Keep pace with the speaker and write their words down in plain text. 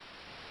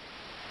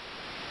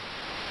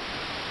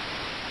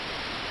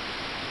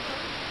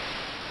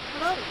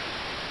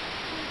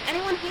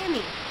anyone hear me?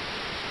 Is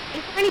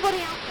there anybody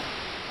out there?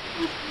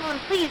 Please, come on,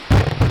 please.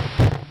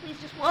 Please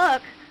just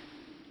work.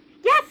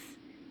 Yes!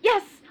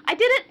 Yes! I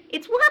did it!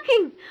 It's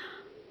working!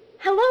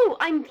 Hello,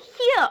 I'm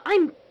here!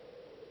 I'm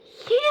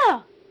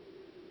here!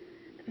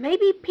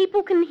 Maybe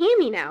people can hear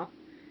me now.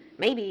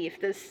 Maybe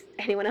if there's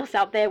anyone else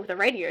out there with a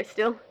radio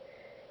still.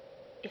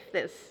 If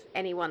there's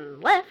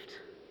anyone left.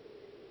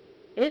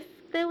 If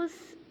there was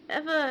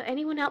ever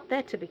anyone out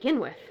there to begin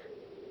with.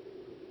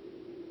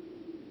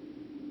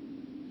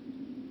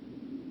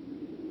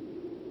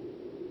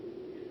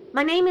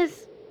 My name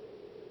is...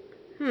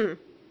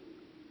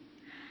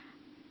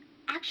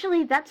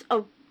 Actually, that's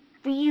a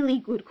really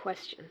good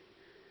question.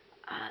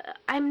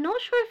 I'm not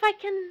sure if I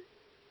can...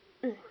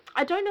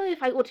 I don't know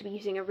if I ought to be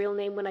using a real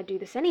name when I do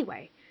this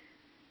anyway.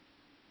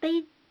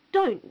 They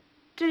don't,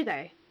 do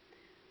they?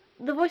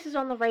 The voices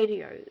on the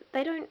radio,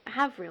 they don't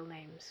have real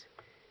names.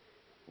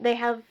 They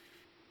have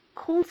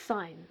call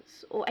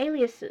signs, or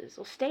aliases,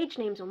 or stage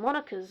names, or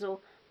monikers, or...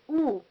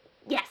 Ooh,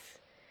 yes,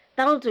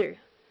 that'll do.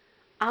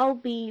 I'll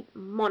be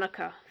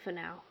Monica for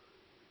now.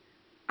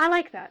 I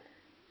like that.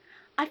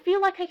 I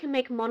feel like I can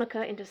make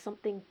Monica into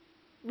something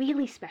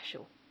really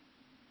special.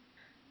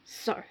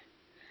 So,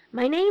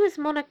 my name is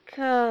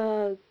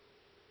Monica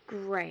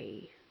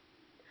Gray.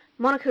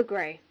 Monica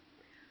Gray.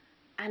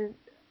 And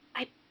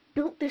I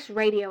built this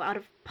radio out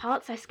of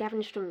parts I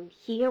scavenged from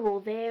here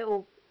or there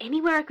or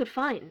anywhere I could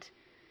find.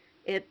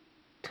 It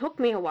took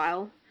me a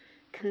while,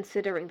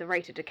 considering the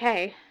rate of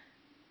decay.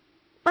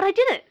 But I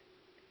did it!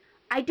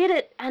 I did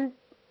it, and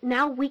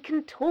now we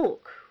can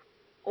talk.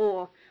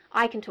 Or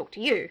I can talk to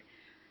you.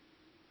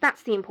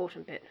 That's the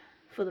important bit,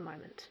 for the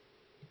moment.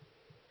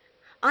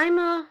 I'm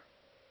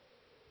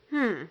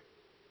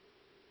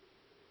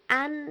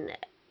an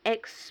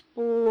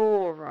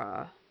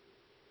explorer.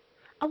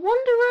 A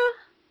wanderer?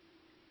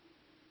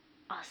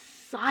 A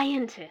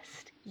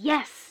scientist.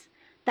 Yes,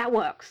 that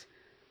works.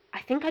 I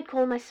think I'd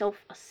call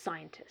myself a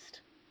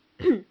scientist.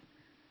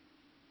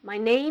 My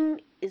name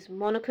is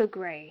Monica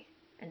Gray,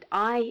 and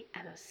I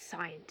am a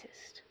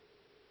scientist.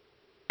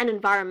 An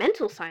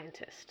environmental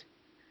scientist.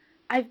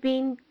 I've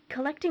been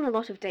collecting a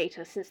lot of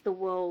data since the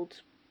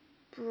world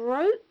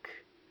broke.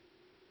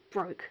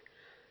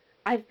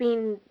 I've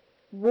been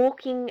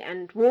walking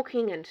and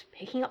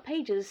picking up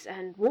pages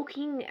and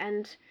walking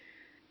and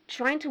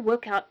trying to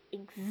work out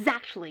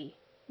exactly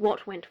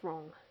what went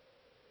wrong.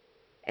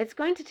 It's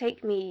going to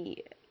take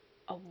me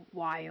a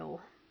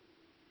while.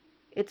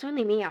 It's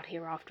only me out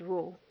here after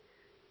all,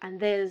 and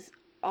there's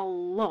a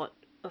lot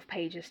of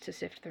pages to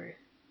sift through.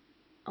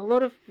 A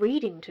lot of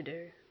reading to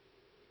do.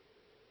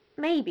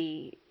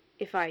 Maybe,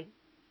 if I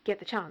get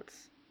the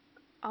chance,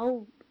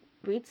 I'll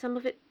read some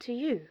of it to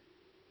you.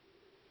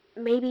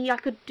 Maybe I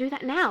could do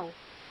that now.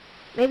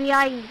 Maybe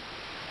I...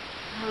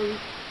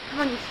 come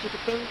on, you stupid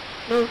thing.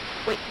 No,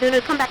 wait, no,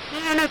 come back.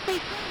 No,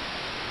 please.